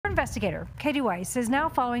investigator, Katie Weiss, is now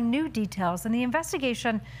following new details in the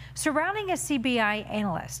investigation surrounding a CBI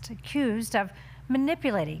analyst accused of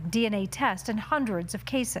manipulating DNA tests in hundreds of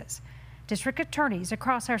cases. District attorneys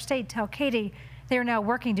across our state tell Katie they are now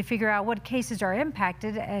working to figure out what cases are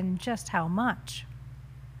impacted and just how much.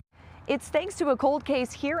 It's thanks to a cold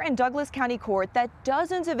case here in Douglas County Court that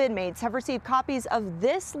dozens of inmates have received copies of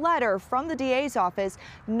this letter from the DA's office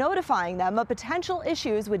notifying them of potential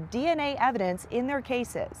issues with DNA evidence in their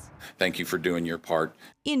cases. Thank you for doing your part.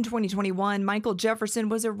 In 2021, Michael Jefferson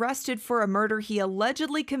was arrested for a murder he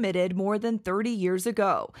allegedly committed more than 30 years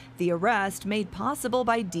ago. The arrest made possible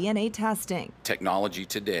by DNA testing. Technology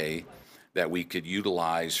today that we could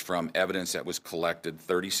utilize from evidence that was collected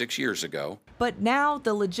 36 years ago. But now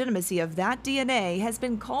the legitimacy of that DNA has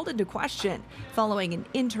been called into question following an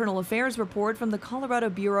internal affairs report from the Colorado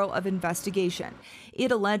Bureau of Investigation. It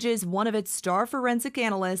alleges one of its star forensic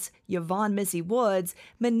analysts, Yvonne Missy Woods,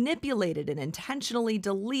 manipulated and intentionally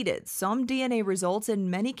deleted some DNA results in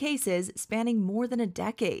many cases spanning more than a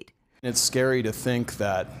decade. It's scary to think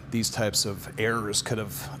that these types of errors could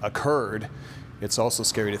have occurred. It's also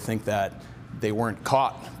scary to think that they weren't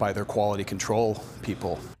caught by their quality control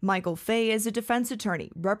people. Michael Fay is a defense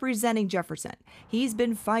attorney representing Jefferson. He's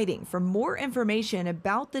been fighting for more information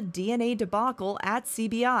about the DNA debacle at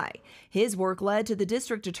CBI. His work led to the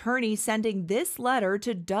district attorney sending this letter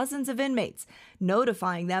to dozens of inmates,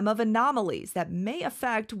 notifying them of anomalies that may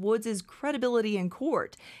affect Woods' credibility in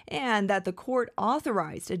court, and that the court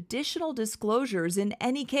authorized additional disclosures in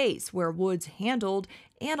any case where Woods handled,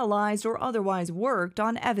 analyzed, or otherwise worked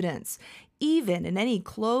on evidence, even in any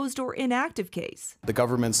closed or inactive case. The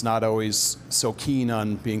government's not always so keen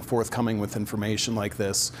on being forthcoming with information like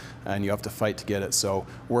this, and you have to fight to get it. So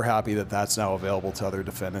we're happy that that's now available to other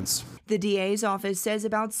defendants. The DA's office says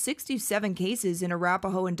about 67 cases in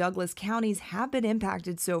Arapahoe and Douglas counties have been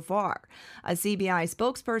impacted so far. A CBI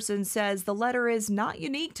spokesperson says the letter is not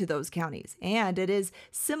unique to those counties, and it is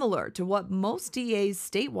similar to what most DAs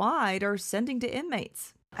statewide are sending to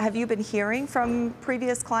inmates. Have you been hearing from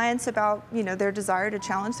previous clients about, their desire to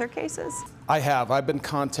challenge their cases? I have. I've been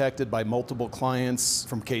contacted by multiple clients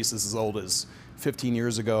from cases as old as 15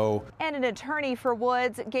 years ago. And an attorney for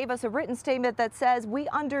Woods gave us a written statement that says, "We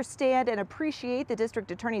understand and appreciate the district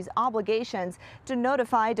attorney's obligations to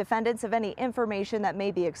notify defendants of any information that may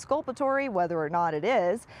be exculpatory, whether or not it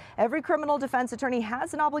is. Every criminal defense attorney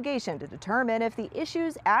has an obligation to determine if the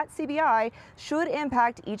issues at CBI should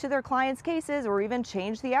impact each of their clients' cases or even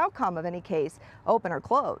change the outcome of any case, open or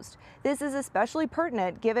closed. This is especially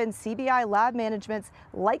pertinent given CBI lab management's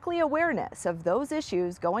likely awareness of those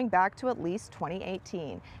issues going back to at least 2018.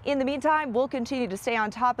 In the meantime, we'll continue to stay on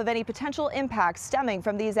top of any potential impacts stemming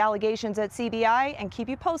from these allegations at CBI and keep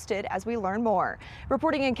you posted as we learn more.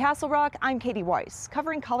 Reporting in Castle Rock, I'm Katie Weiss,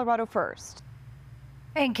 covering Colorado First.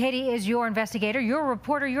 And Katie is your investigator, your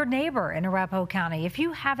reporter, your neighbor in Arapahoe County. If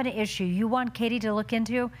you have an issue you want Katie to look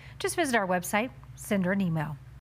into, just visit our website, send her an email.